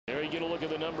get a look at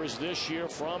the numbers this year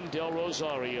from Del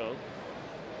Rosario.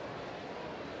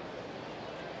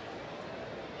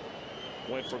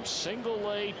 Went from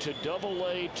single A to double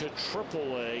A to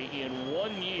triple A in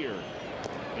 1 year.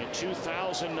 In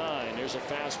 2009, there's a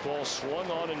fastball swung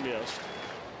on and missed.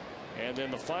 And then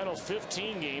the final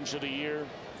 15 games of the year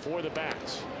for the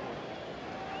Bats.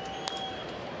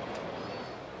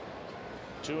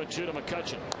 2-2 to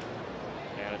McCutchen.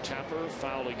 And a tapper,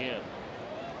 foul again.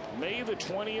 May the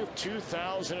 20th,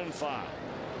 2005.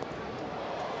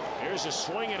 Here's a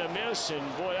swing and a miss,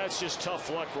 and boy, that's just tough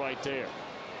luck right there.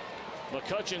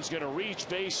 McCutchen's going to reach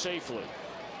base safely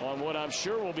on what I'm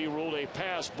sure will be ruled a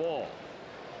pass ball.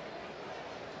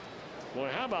 Boy,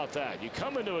 how about that? You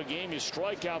come into a game, you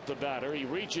strike out the batter, he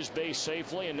reaches base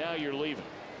safely, and now you're leaving.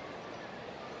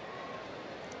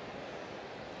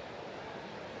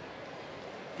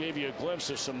 Gave you a glimpse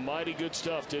of some mighty good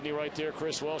stuff, didn't he, right there,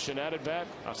 Chris Welsh, and at bat?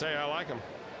 I'll tell you, I like him.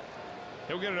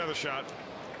 He'll get another shot.